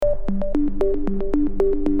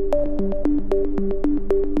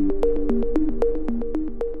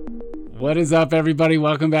What is up, everybody?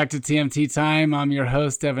 Welcome back to TMT Time. I'm your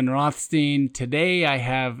host, Evan Rothstein. Today, I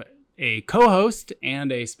have a co-host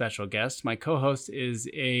and a special guest. My co-host is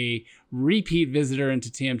a repeat visitor into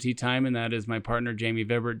TMT Time, and that is my partner, Jamie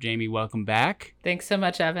Vibert. Jamie, welcome back. Thanks so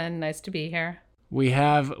much, Evan. Nice to be here. We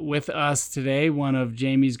have with us today one of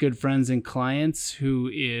Jamie's good friends and clients, who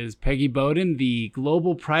is Peggy Bowden, the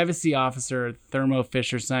Global Privacy Officer at Thermo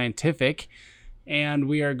Fisher Scientific. And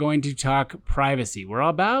we are going to talk privacy. We're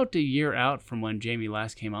about a year out from when Jamie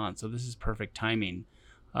last came on, so this is perfect timing.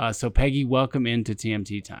 So Peggy, welcome into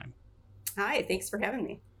TMT Time. Hi, thanks for having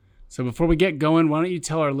me. So before we get going, why don't you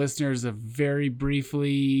tell our listeners very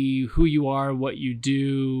briefly who you are, what you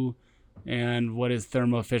do, and what is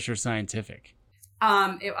Thermo Fisher Scientific?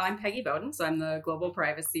 I'm Peggy Bowden, so I'm the Global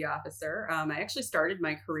Privacy Officer. I actually started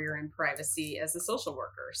my career in privacy as a social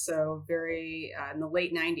worker, so very in the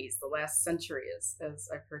late 90s, the last century, as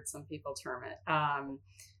I've heard some people term it.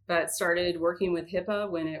 But started working with HIPAA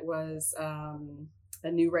when it was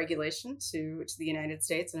a new regulation to the United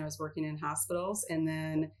States, and I was working in hospitals, and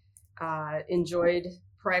then enjoyed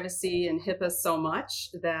privacy and HIPAA so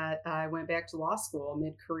much that I went back to law school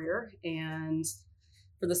mid-career, and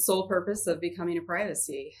for the sole purpose of becoming a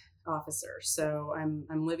privacy officer. So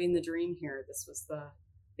I'm living the dream here. This was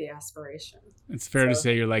the aspiration. It's fair to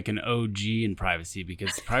say you're like an OG in privacy,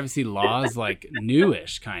 because privacy law is like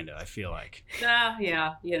newish, kind of, I feel like.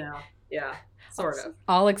 Yeah, sort of.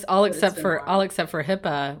 All except for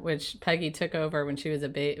HIPAA, which Peggy took over when she was a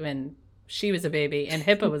baby, and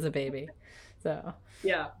HIPAA was a baby. So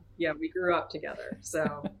yeah, we grew up together.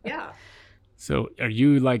 So yeah. So are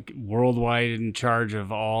you like worldwide in charge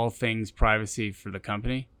of all things privacy for the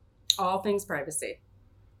company? All things privacy.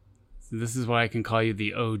 So this is why I can call you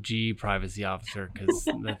the OG privacy officer, because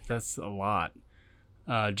that's a lot.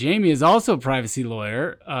 Jamie is also a privacy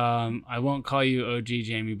lawyer. I won't call you OG,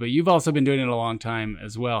 Jamie, but you've also been doing it a long time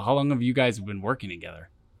as well. How long have you guys been working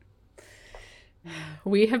together?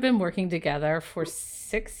 We have been working together for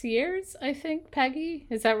 6 years, I think, Peggy.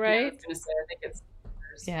 Is that right? Yeah, I was going to say, I think it's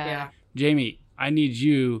yeah. Jamie, I need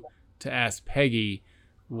you to ask Peggy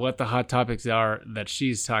what the hot topics are that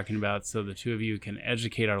she's talking about, so the two of you can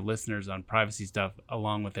educate our listeners on privacy stuff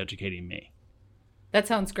along with educating me. That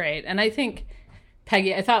sounds great. And I think,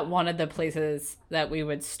 Peggy, I thought one of the places that we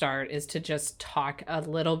would start is to just talk a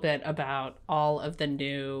little bit about all of the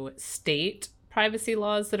new state privacy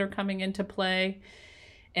laws that are coming into play.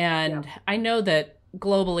 And yeah. I know that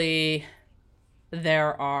globally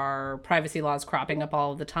there are privacy laws cropping up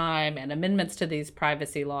all the time and amendments to these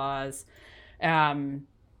privacy laws.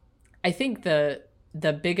 I think the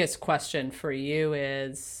biggest question for you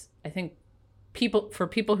is, I think for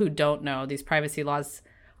people who don't know, these privacy laws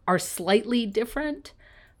are slightly different,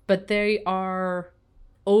 but they are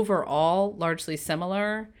overall largely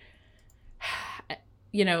similar.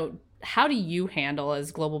 You know, how do you handle,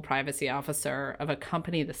 as global privacy officer of a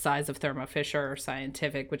company the size of Thermo Fisher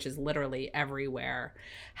Scientific, which is literally everywhere,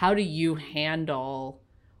 how do you handle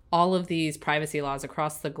all of these privacy laws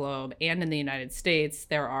across the globe and in the United States?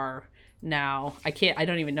 There are now, I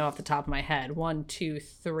don't even know off the top of my head, 1, 2,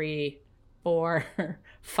 3, 4,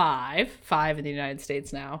 5 in the United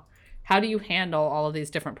States now. How do you handle all of these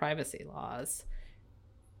different privacy laws?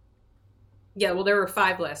 Yeah, well, there were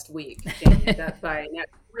 5 last week. That by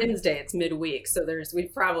next Wednesday, it's midweek. So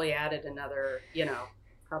we've probably added another,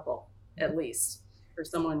 couple at least, or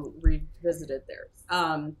someone revisited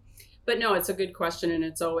theirs. But no, it's a good question. And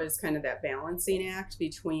it's always kind of that balancing act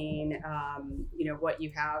between, what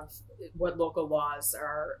you have, what local laws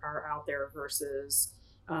are out there versus,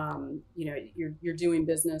 you're doing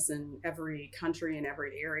business in every country and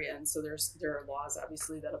every area. And so there are laws,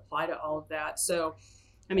 obviously, that apply to all of that. So,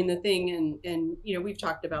 I mean, the thing, and we've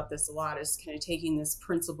talked about this a lot, is kind of taking this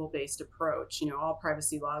principle-based approach. All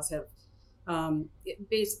privacy laws have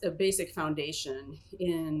a basic foundation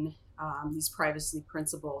in these privacy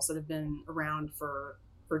principles that have been around for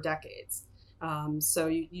decades. So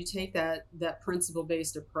you take that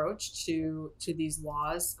principle-based approach to these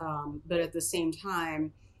laws, but at the same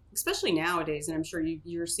time, especially nowadays, and I'm sure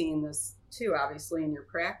you're seeing this too, obviously, in your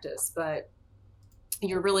practice, but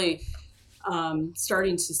you're really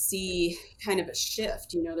starting to see kind of a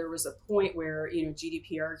shift. There was a point where,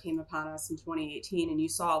 GDPR came upon us in 2018, and you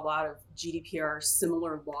saw a lot of GDPR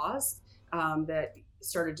similar laws that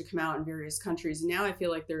started to come out in various countries. And now I feel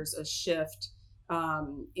like there's a shift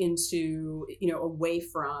into, away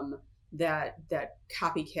from that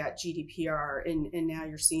copycat GDPR. And now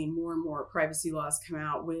you're seeing more and more privacy laws come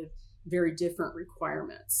out with very different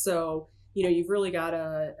requirements. So you've really got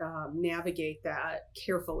to navigate that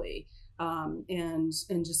carefully, and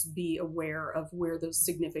just be aware of where those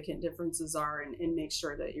significant differences are, and make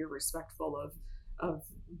sure that you're respectful of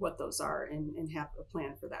what those are, and have a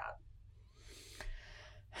plan for that.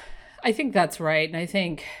 I think that's right. And I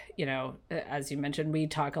think, as you mentioned, we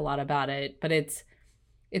talk a lot about it, but it's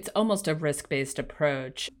almost a risk-based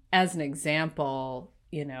approach. As an example,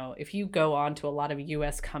 if you go onto a lot of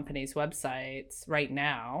US companies' websites right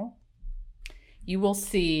now, you will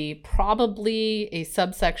see probably a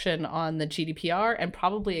subsection on the GDPR and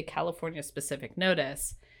probably a California specific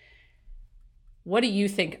notice. What do you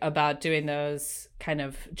think about doing those kind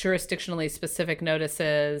of jurisdictionally specific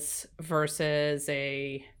notices versus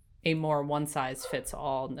a more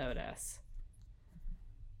one-size-fits-all notice?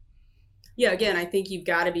 Yeah, again, I think you've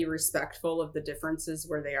got to be respectful of the differences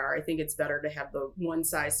where they are. I think it's better to have the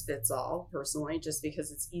one-size-fits-all, personally, just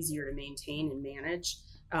because it's easier to maintain and manage.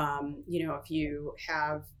 If you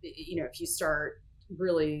have, if you start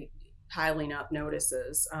really piling up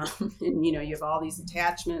notices, and you have all these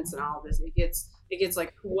attachments and all this, it gets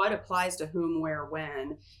like what applies to whom, where,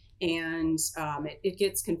 when, and it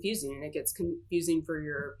gets confusing, and it gets confusing for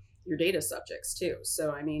your data subjects too.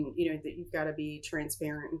 So that you've got to be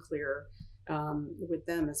transparent and clear with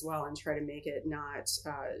them as well, and try to make it not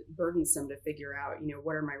burdensome to figure out,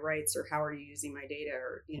 what are my rights, or how are you using my data,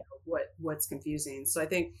 or what's confusing. So I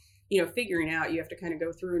think figuring out, you have to kind of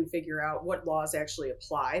go through and figure out what laws actually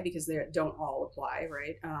apply, because they don't all apply,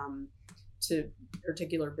 right, to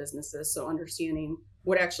particular businesses. So understanding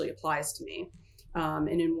what actually applies to me, and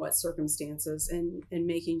in what circumstances, and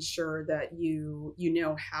making sure that you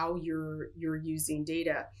know how you're using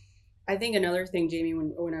data. I think another thing, Jamie,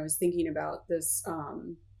 when I was thinking about this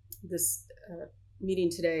meeting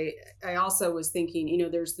today, I also was thinking,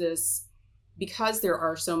 there's this, because there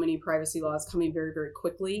are so many privacy laws coming very, very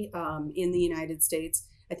quickly in the United States,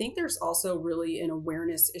 I think there's also really an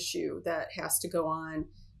awareness issue that has to go on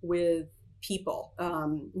with people,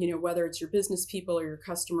 whether it's your business people or your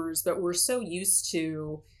customers. But we're so used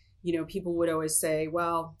to, people would always say,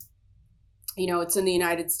 well, it's in the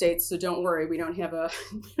United States, so don't worry, we don't have a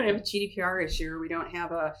GDPR issue, or we don't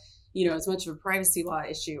have as much of a privacy law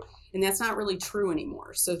issue. And that's not really true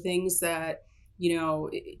anymore. So things that,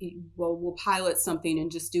 we'll pilot something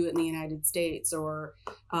and just do it in the United States, or,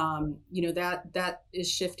 that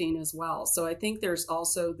is shifting as well. So I think there's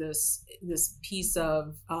also this piece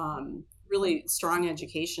of really strong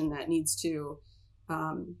education that needs to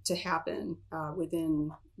happen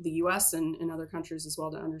within the U.S. and other countries as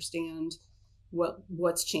well, to understand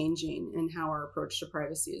what's changing and how our approach to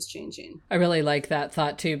privacy is changing. I really like that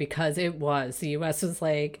thought too, because the U.S. was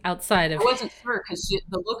like outside of. I wasn't sure, because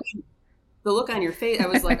the look on your face, I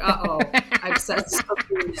was like, uh-oh, I've said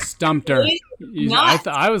something. Stumped her.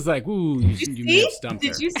 I was like, ooh, you may have stumped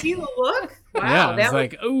her. Did you see the look? Wow, yeah, I was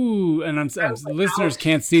like, ooh, and listeners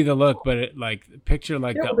can't see the look, but it picture the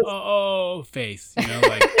uh-oh face,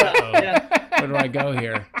 like, uh-oh, where do I go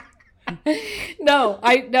here? No,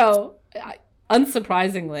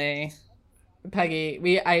 unsurprisingly,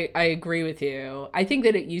 Peggy, I agree with you. I think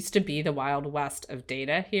that it used to be the Wild West of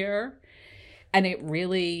data here, and it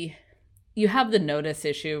really, you have the notice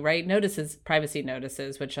issue, right? Privacy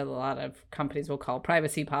notices, which a lot of companies will call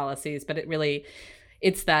privacy policies, but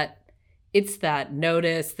it's that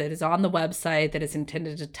notice that is on the website that is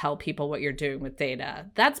intended to tell people what you're doing with data.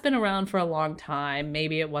 That's been around for a long time.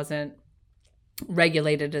 Maybe it wasn't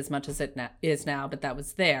regulated as much as it is now, but that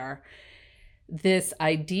was there. This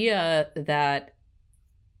idea that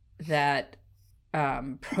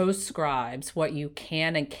proscribes what you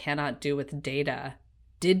can and cannot do with data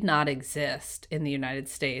did not exist in the United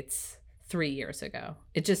States 3 years ago.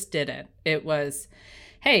 It just didn't. It was,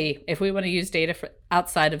 hey, if we want to use data for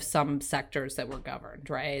outside of some sectors that were governed,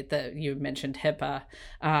 right? That you mentioned HIPAA,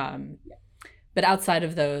 but outside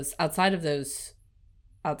of those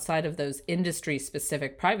industry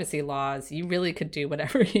specific privacy laws, you really could do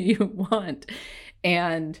whatever you want.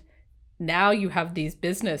 And now you have these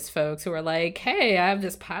business folks who are like, hey, I have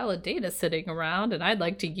this pile of data sitting around and I'd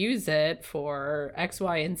like to use it for X,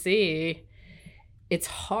 Y, and Z. It's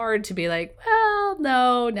hard to be like, well,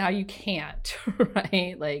 no, now you can't,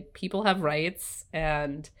 right? Like, people have rights,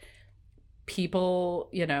 and people,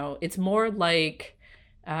 it's more like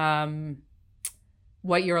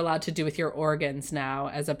what you're allowed to do with your organs now,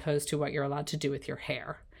 as opposed to what you're allowed to do with your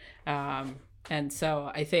hair. And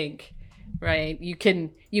so I think, right, you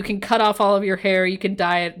can cut off all of your hair, you can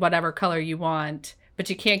dye it whatever color you want, but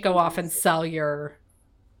you can't go off and sell your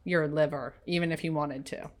liver, even if you wanted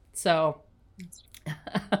to. So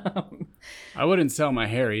I wouldn't sell my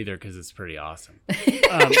hair either because it's pretty awesome.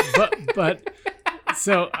 But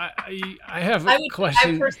so I have a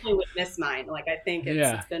question. I personally would miss mine. Like, I think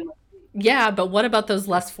it's been. Yeah, but what about those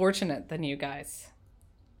less fortunate than you guys?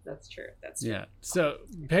 That's true. That's true. Yeah. So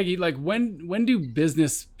Peggy, like when do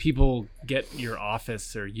business people get your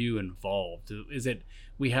office or you involved? Is it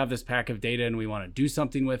we have this pack of data and we want to do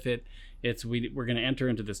something with it? It's we're going to enter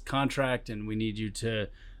into this contract and we need you to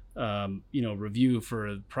review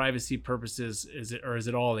for privacy purposes. Is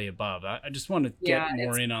it all the above? I just want to get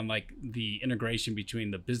more in on like the integration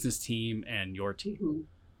between the business team and your team. Mm-hmm.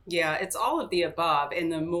 Yeah, it's all of the above.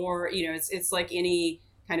 And the more, it's like any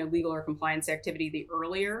kind of legal or compliance activity, the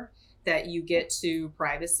earlier that you get to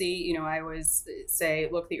privacy, I always say,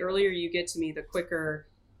 look, the earlier you get to me, the quicker,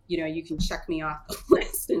 you can check me off the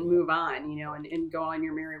list and move on, and go on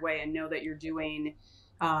your merry way and know that you're doing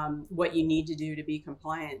what you need to do to be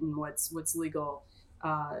compliant and what's legal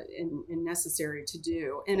and necessary to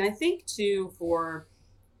do. And I think too,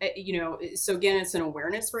 so again, it's an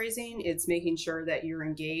awareness raising. It's making sure that you're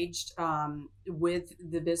engaged with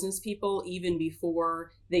the business people even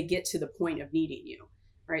before they get to the point of needing you,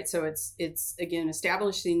 right? So it's again,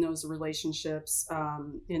 establishing those relationships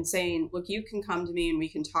and saying, look, you can come to me and we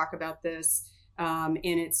can talk about this, and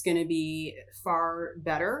it's going to be far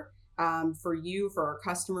better for you, for our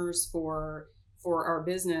customers, for our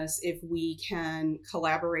business if we can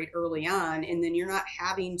collaborate early on, and then you're not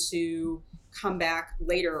having to come back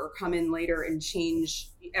later or come in later and change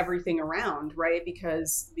everything around, right?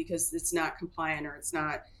 Because it's not compliant or it's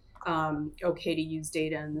not okay to use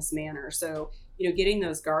data in this manner. So, getting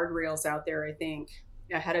those guardrails out there, I think,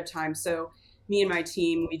 ahead of time. So me and my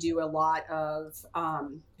team, we do a lot of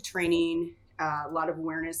training, a lot of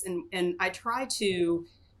awareness, and I try to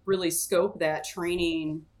really scope that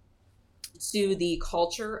training to the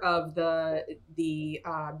culture of the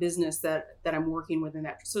business that I'm working with in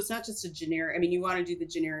that. So it's not just a generic, you want to do the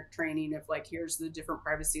generic training of like, here's the different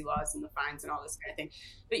privacy laws and the fines and all this kind of thing.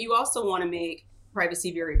 But you also want to make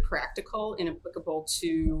privacy very practical and applicable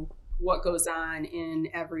to what goes on in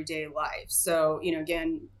everyday life. So,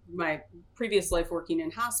 again, my previous life working in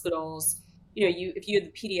hospitals, if you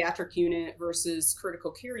had the pediatric unit versus critical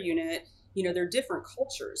care unit, they're different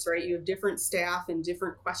cultures, right? You have different staff and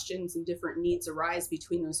different questions and different needs arise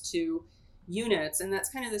between those two units. And that's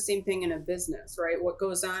kind of the same thing in a business, right? What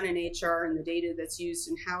goes on in HR and the data that's used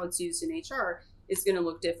and how it's used in HR is going to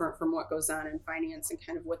look different from what goes on in finance and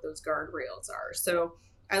kind of what those guardrails are. So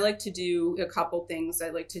I like to do a couple things.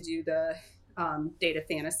 I like to do the data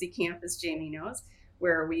fantasy camp, as Jamie knows,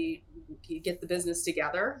 where we get the business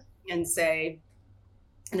together and say,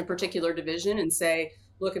 in a particular division, and say,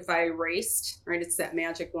 look, if I erased, right, it's that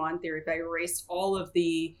magic wand theory, if I erased all of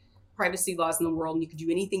the privacy laws in the world and you could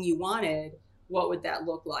do anything you wanted, what would that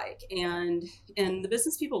look like? And the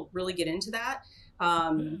business people really get into that.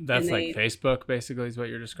 That's like Facebook, basically, is what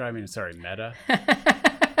you're describing. Sorry, Meta.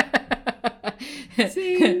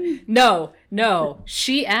 No.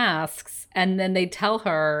 She asks, and then they tell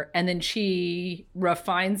her, and then she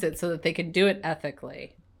refines it so that they can do it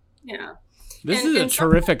ethically. Yeah. This is a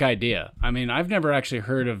terrific idea. I've never actually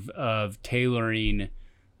heard of tailoring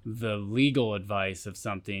the legal advice of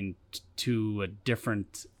something to a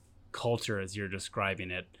different culture as you're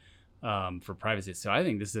describing it for privacy. So I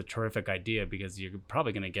think this is a terrific idea because you're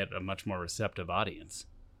probably going to get a much more receptive audience.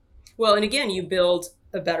 Well, and again, you build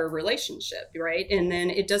a better relationship, right? And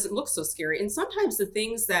then it doesn't look so scary. And sometimes the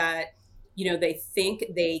things that they think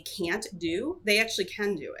they can't do, they actually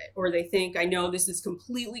can do it. Or they think, I know this is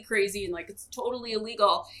completely crazy and like it's totally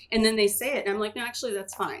illegal. And then they say it. And I'm like, no, actually,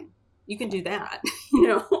 that's fine. You can do that,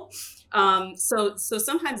 So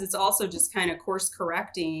sometimes it's also just kind of course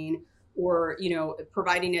correcting or,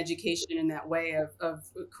 providing education in that way of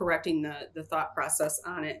correcting the thought process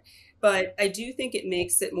on it. But I do think it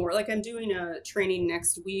makes it more like I'm doing a training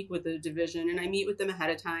next week with a division and I meet with them ahead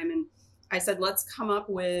of time. And I said, let's come up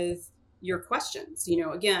with your questions.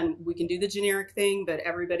 Again, we can do the generic thing, but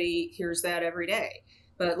everybody hears that every day.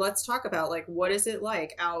 But let's talk about like, what is it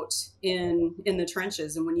like out in the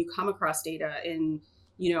trenches? And when you come across data and,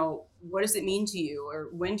 what does it mean to you? Or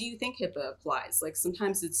when do you think HIPAA applies? Like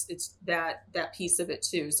sometimes it's that piece of it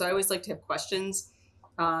too. So I always like to have questions.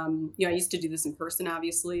 I used to do this in person,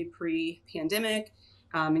 obviously pre-pandemic,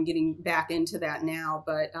 and getting back into that now.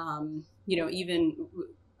 But, even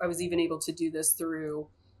I was even able to do this through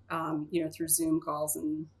through Zoom calls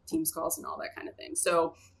and Teams calls and all that kind of thing.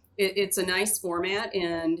 So it's a nice format,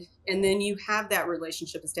 and then you have that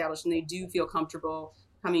relationship established, and they do feel comfortable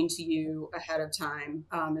coming to you ahead of time,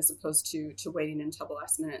 as opposed to waiting until the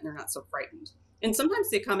last minute, and they're not so frightened. And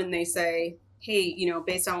sometimes they come and they say, hey,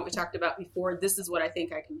 based on what we talked about before, this is what I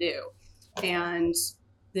think I can do. And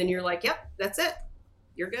then you're like, yep, that's it.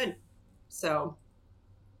 You're good. So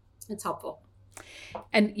it's helpful.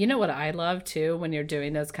 And you know what I love too, when you're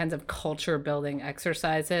doing those kinds of culture building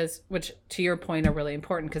exercises, which to your point are really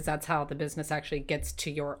important because that's how the business actually gets to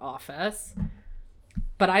your office.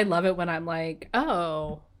 But I love it when I'm like,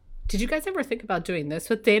 oh, did you guys ever think about doing this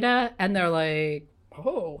with data? And they're like,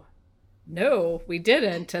 oh, no, we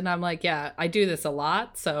didn't. And I'm like, yeah, I do this a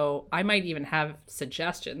lot. So I might even have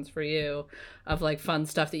suggestions for you of like fun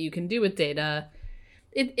stuff that you can do with data.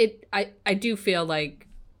 I do feel like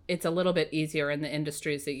it's a little bit easier in the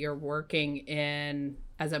industries that you're working in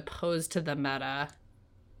as opposed to the meta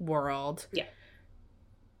world. Yeah.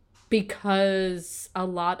 Because a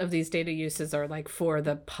lot of these data uses are like for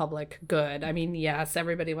the public good. I mean, yes,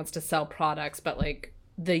 everybody wants to sell products, but like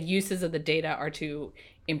the uses of the data are to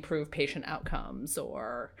improve patient outcomes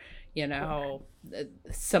or,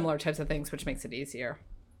 similar types of things, which makes it easier.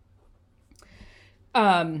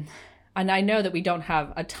 And I know that we don't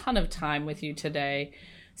have a ton of time with you today.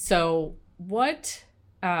 So what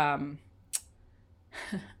do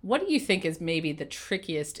you think is maybe the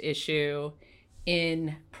trickiest issue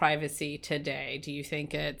in privacy today? Do you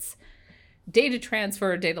think it's data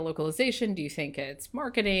transfer, data localization? Do you think it's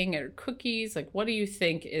marketing or cookies? Like, what do you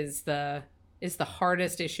think is the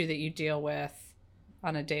hardest issue that you deal with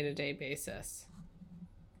on a day-to-day basis?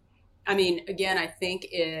 I mean, again, I think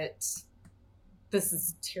this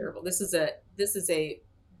is terrible. This is a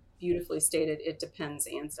beautifully stated "it depends"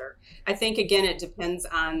 answer. I think, again, it depends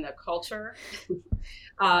on the culture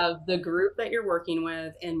of the group that you're working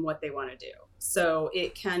with and what they want to do. So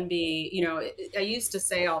it can be, I used to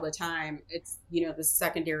say all the time, it's, the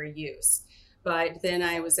secondary use. But then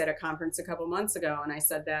I was at a conference a couple months ago and I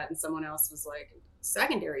said that, and someone else was like,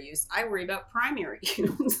 secondary use? I worry about primary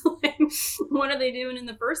use. Like, what are they doing in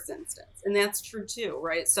the first instance? And that's true too,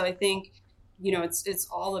 right? So I think, it's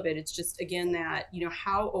all of it. It's just, again, that,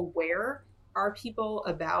 how aware are people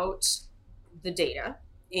about the data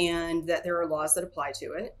and that there are laws that apply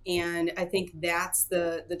to it. And I think that's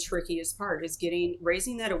the trickiest part is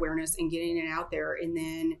raising that awareness and getting it out there. And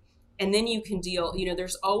then you can deal,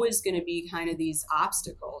 there's always going to be kind of these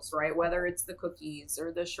obstacles, right? Whether it's the cookies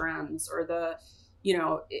or the shrems or the,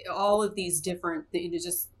 all of these different,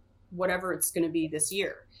 just whatever it's going to be this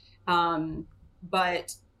year.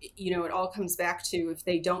 But it all comes back to, if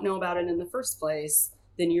they don't know about it in the first place,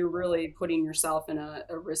 then you're really putting yourself in a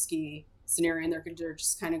risky scenario, and they're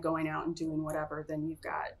just kind of going out and doing whatever. Then you've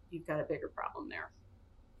got a bigger problem there.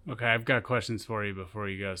 Okay, I've got questions for you before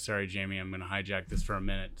you go. Sorry, Jamie, I'm going to hijack this for a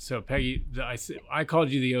minute. So, Peggy, I called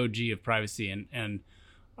you the OG of privacy, and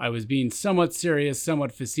I was being somewhat serious,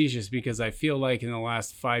 somewhat facetious, because I feel like in the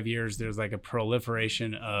last 5 years, there's like a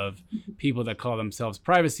proliferation of people that call themselves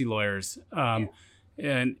privacy lawyers.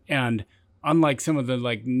 And unlike some of the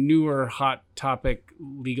like newer hot topic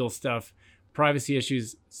legal stuff, privacy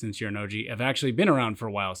issues, since you're an OG, have actually been around for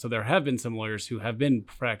a while. So there have been some lawyers who have been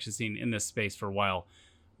practicing in this space for a while.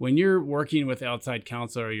 When you're working with outside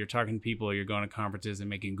counsel, or you're talking to people, or you're going to conferences and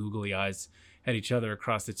making googly eyes at each other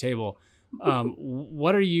across the table,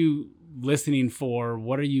 what are you listening for?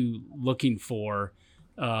 What are you looking for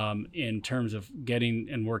in terms of getting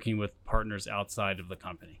and working with partners outside of the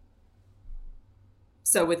company?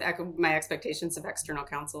 So with my expectations of external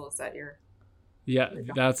counsel, is that your... Yeah,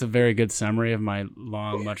 that's a very good summary of my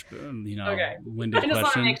long, much, okay. winded question. I just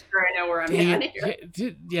want to make sure I know where I'm at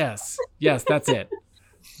here. Yes, that's it.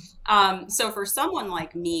 So for someone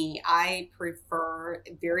like me, I prefer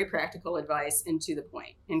very practical advice and to the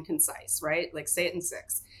point and concise, right? Like, say it in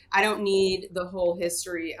 6. I don't need the whole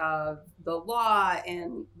history of the law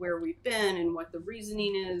and where we've been and what the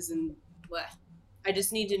reasoning is and blah. I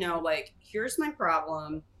just need to know, like, here's my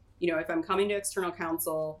problem. If I'm coming to external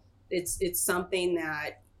counsel, it's something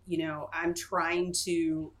that, I'm trying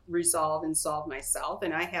to resolve and solve myself.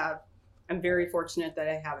 And I'm very fortunate that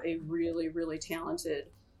I have a really, really talented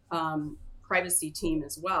privacy team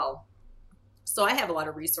as well. So I have a lot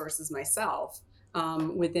of resources myself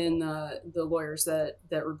within the lawyers that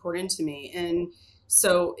report into me. And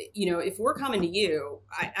so, if we're coming to you,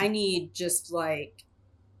 I need just like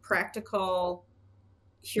practical,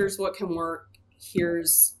 here's what can work,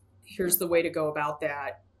 here's the way to go about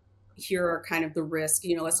that. Here are kind of the risks,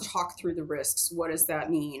 let's talk through the risks. What does that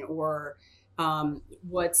mean? Or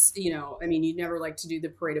what's, you'd never like to do the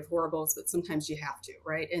parade of horribles, but sometimes you have to,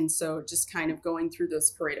 right? And so just kind of going through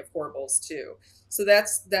those parade of horribles too. So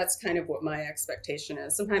that's kind of what my expectation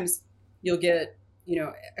is. Sometimes you'll get,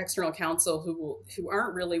 external counsel who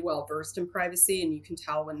aren't really well versed in privacy, and you can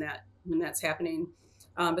tell when that's happening.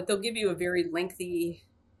 But they'll give you a very lengthy,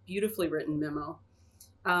 beautifully written memo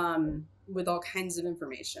with all kinds of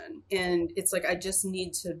information. And it's like, I just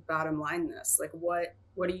need to bottom line this. Like, what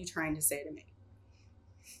are you trying to say to me?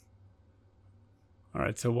 All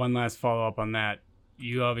right. So one last follow up on that.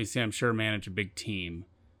 You obviously, I'm sure, manage a big team.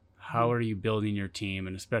 How are you building your team?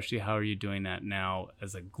 And especially, how are you doing that now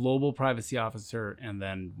as a global privacy officer and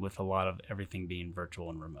then with a lot of everything being virtual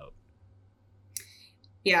and remote?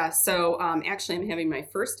 Yeah, so actually I'm having my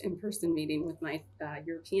first in-person meeting with my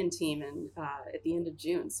European team at the end of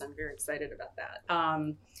June, so I'm very excited about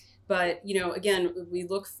that. But, again, we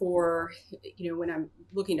look for, when I'm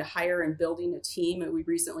looking to hire and building a team, we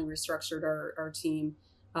recently restructured our team,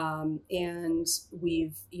 and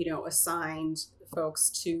we've, assigned folks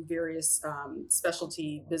to various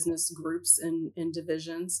specialty business groups and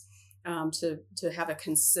divisions to have a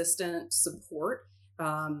consistent support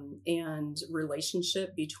and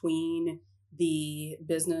relationship between the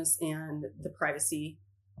business and the privacy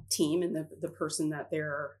team and the person that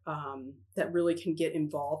they're that really can get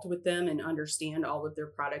involved with them and understand all of their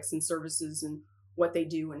products and services and what they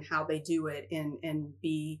do and how they do it and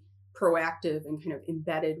be proactive and kind of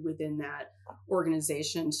embedded within that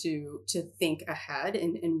organization to think ahead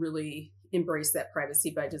and really embrace that privacy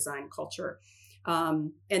by design culture.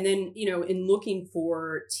 And then, in looking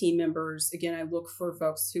for team members, again, I look for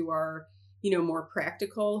folks who are, more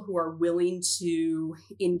practical, who are willing to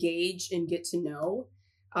engage and get to know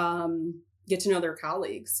their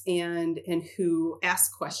colleagues and who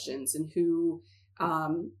ask questions and who,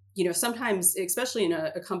 sometimes, especially in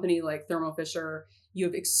a company like Thermo Fisher, you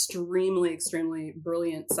have extremely, extremely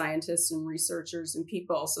brilliant scientists and researchers and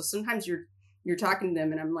people. So sometimes you're talking to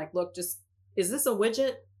them and I'm like, look, is this a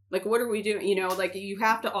widget? Like, what are we doing? You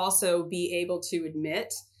have to also be able to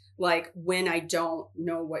admit, like, when I don't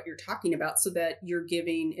know what you're talking about so that you're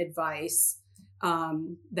giving advice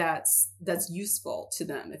that's useful to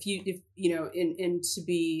them. And to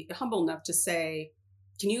be humble enough to say,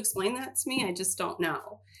 can you explain that to me? I just don't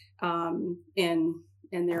know. And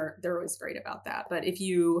they're always great about that. But if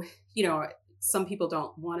some people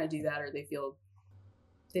don't want to do that or they feel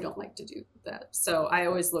they don't like to do that. So I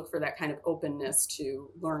always look for that kind of openness to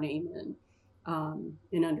learning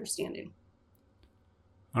and understanding.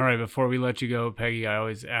 All right. Before we let you go, Peggy, I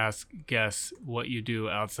always ask guests what you do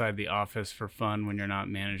outside the office for fun when you're not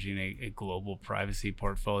managing a global privacy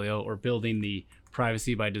portfolio or building the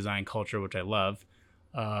privacy by design culture, which I love.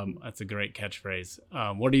 That's a great catchphrase.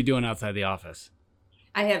 What are you doing outside the office?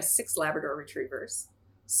 I have 6 Labrador retrievers.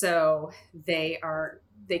 So they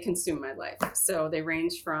consume my life. So they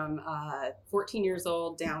range from 14 years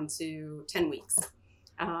old down to 10 weeks.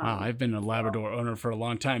 Wow, I've been a Labrador owner for a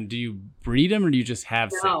long time. Do you breed them or do you just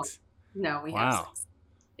have 6? No, we have 6.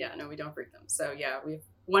 Yeah, no, we don't breed them. So yeah, we have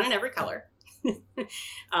one in every color.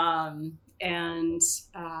 And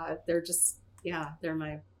they're just, they're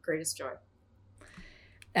my greatest joy.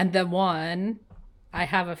 And the one, I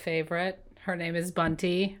have a favorite. Her name is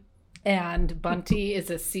Bunty. And Bunty is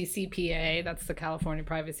a CCPA. That's the California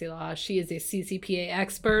privacy law. She is a CCPA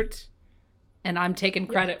expert, and I'm taking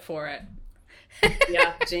credit for it.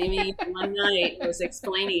 Yeah, Jamie one night was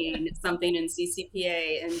explaining something in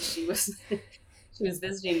CCPA, and she was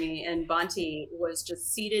visiting me, and Bunty was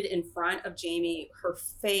just seated in front of Jamie. Her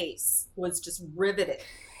face was just riveted.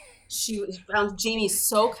 She found Jamie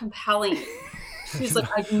so compelling. She's like,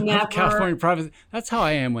 I've never... California privacy. That's how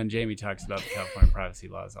I am when Jamie talks about the California privacy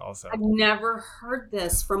laws also. I've never heard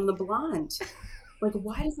this from the blonde. Like,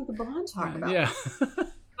 why doesn't the blonde talk about it?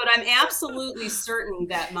 But I'm absolutely certain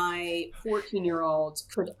that my 14-year-old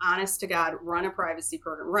could, honest to God, run a privacy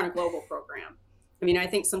program, run a global program. I mean, I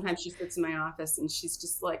think sometimes she sits in my office and she's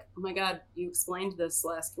just like, oh my God, you explained this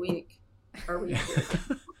last week. Are we here?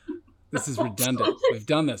 This is redundant. We've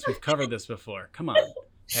done this. We've covered this before. Come on,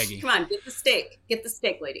 Peggy. Come on, get the steak. Get the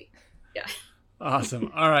steak, lady. Yeah.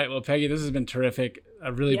 Awesome. All right. Well, Peggy, this has been terrific. I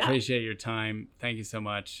really appreciate your time. Thank you so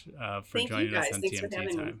much for joining us on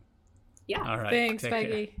TMT Time. Yeah. All right. Thanks,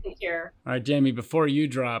 Peggy. Take care. All right, Jamie, before you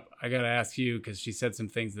drop, I got to ask you, because she said some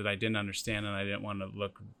things that I didn't understand and I didn't want to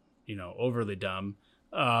look, overly dumb.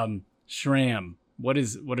 SHRAM. What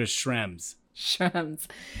is SHREMS? SHREMS.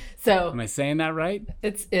 So am I saying that right?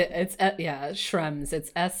 It's SHREMS.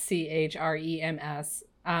 It's SCHREMS.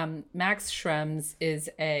 Max Schrems is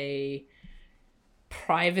a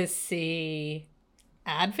privacy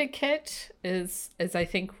advocate, is I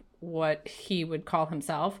think what he would call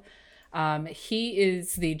himself. He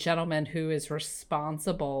is the gentleman who is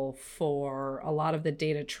responsible for a lot of the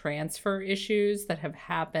data transfer issues that have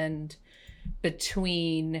happened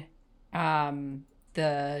between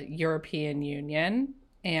the European Union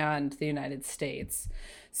and the United States.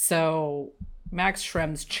 So Max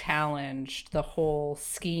Schrems challenged the whole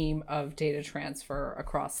scheme of data transfer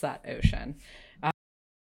across that ocean.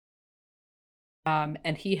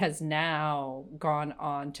 And he has now gone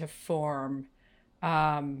on to form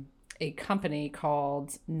a company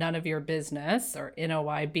called None of Your Business, or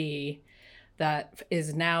NOYB, that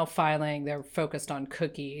is now filing. They're focused on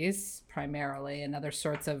cookies primarily and other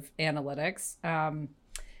sorts of analytics. And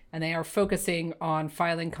they are focusing on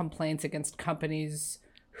filing complaints against companies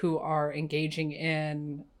who are engaging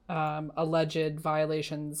in alleged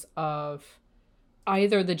violations of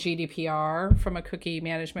either the GDPR from a cookie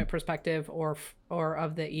management perspective or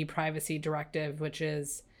of the e-privacy directive, which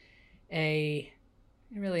is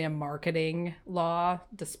really a marketing law.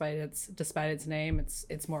 Despite its name,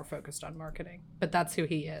 it's more focused on marketing. But that's who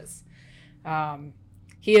he is.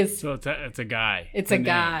 He is. So it's a guy. It's a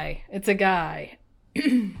guy. It's a guy.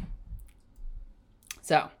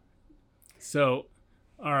 So,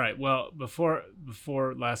 all right. Well, before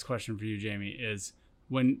last question for you, Jamie, is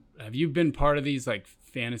have you been part of these like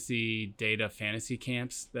fantasy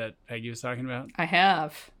camps that Peggy was talking about? I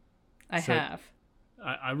have.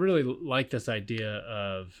 I really like this idea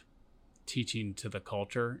of teaching to the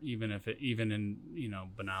culture, even in,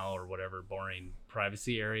 banal or whatever boring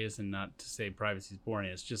privacy areas, and not to say privacy is boring.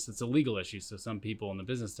 It's a legal issue. So some people on the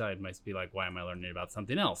business side might be like, why am I learning about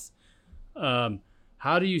something else?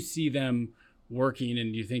 How do you see them working,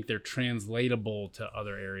 and do you think they're translatable to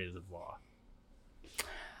other areas of law?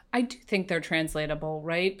 I do think they're translatable,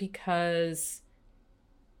 right? Because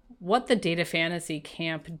what the data fantasy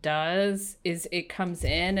camp does is it comes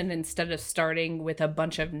in, and instead of starting with a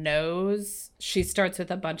bunch of no's, she starts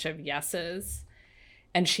with a bunch of yeses.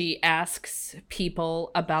 And she asks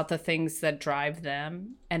people about the things that drive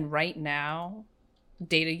them. And right now,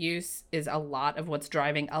 data use is a lot of what's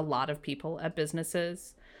driving a lot of people at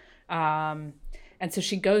businesses. And so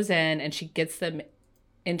she goes in and she gets them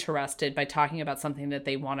interested by talking about something that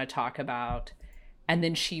they want to talk about, and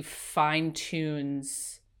then she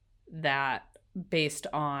fine-tunes that based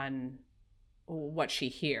on what she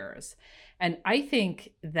hears. And I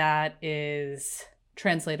think that is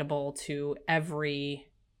translatable to every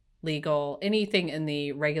anything in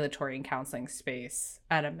the regulatory and counseling space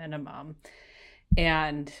at a minimum.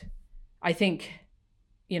 And I think,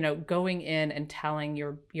 going in and telling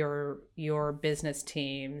your business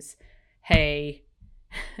teams, hey,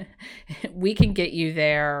 we can get you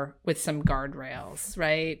there with some guardrails,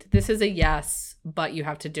 right? This is a yes, but you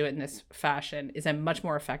have to do it in this fashion, is a much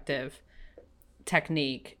more effective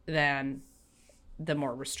technique than the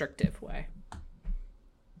more restrictive way.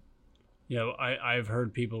 I've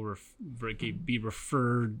heard people be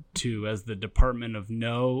referred to as the Department of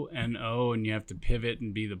No, N-O, and you have to pivot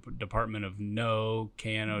and be the Department of No,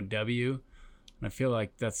 K-N-O-W. And I feel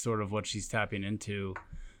like that's sort of what she's tapping into.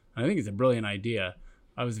 I think it's a brilliant idea.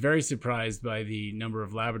 I was very surprised by the number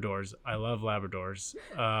of Labradors. I love Labradors.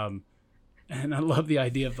 And I love the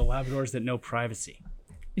idea of the Labradors that know privacy.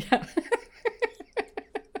 Yeah.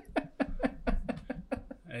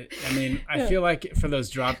 I feel like for those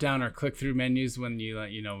drop down or click through menus when you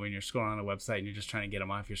when you're scrolling on a website and you're just trying to get them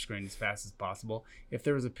off your screen as fast as possible, if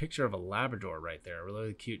there was a picture of a Labrador right there, a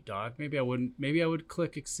really cute dog, maybe I would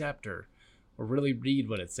click accept or really read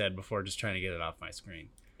what it said before just trying to get it off my screen.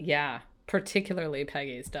 Yeah, particularly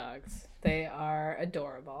Peggy's dogs. They are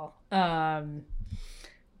adorable.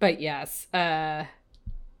 But yes,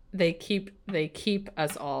 they keep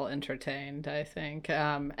us all entertained, I think.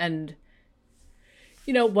 And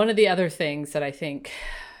one of the other things that I think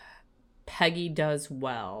Peggy does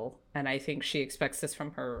well, and I think she expects this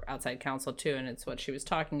from her outside counsel too, and it's what she was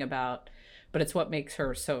talking about, but it's what makes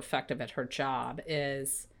her so effective at her job,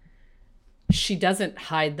 is she doesn't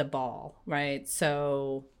hide the ball, right?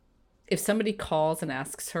 So if somebody calls and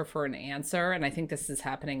asks her for an answer, and I think this is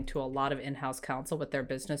happening to a lot of in-house counsel with their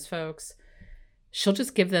business folks, she'll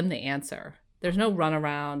just give them the answer. There's no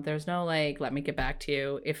runaround. There's no let me get back to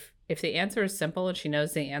you. If the answer is simple and she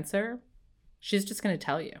knows the answer, she's just going to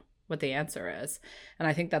tell you what the answer is. And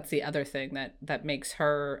I think that's the other thing that makes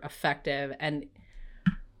her effective and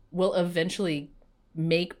will eventually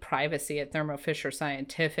make privacy at Thermo Fisher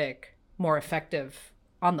Scientific more effective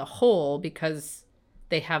on the whole, because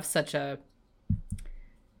they have such a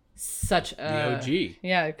the OG.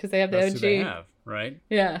 Yeah, because they have That's the OG. Who they have, right?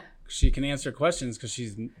 Yeah. She can answer questions because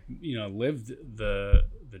she's lived the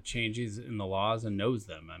changes in the laws and knows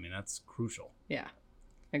them. I mean, that's crucial. Yeah,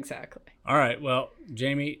 exactly. All right. Well,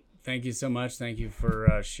 Jamie, thank you so much. Thank you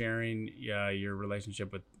for sharing your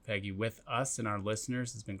relationship with Peggy with us and our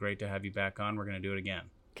listeners. It's been great to have you back on. We're going to do it again.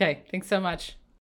 Okay. Thanks so much.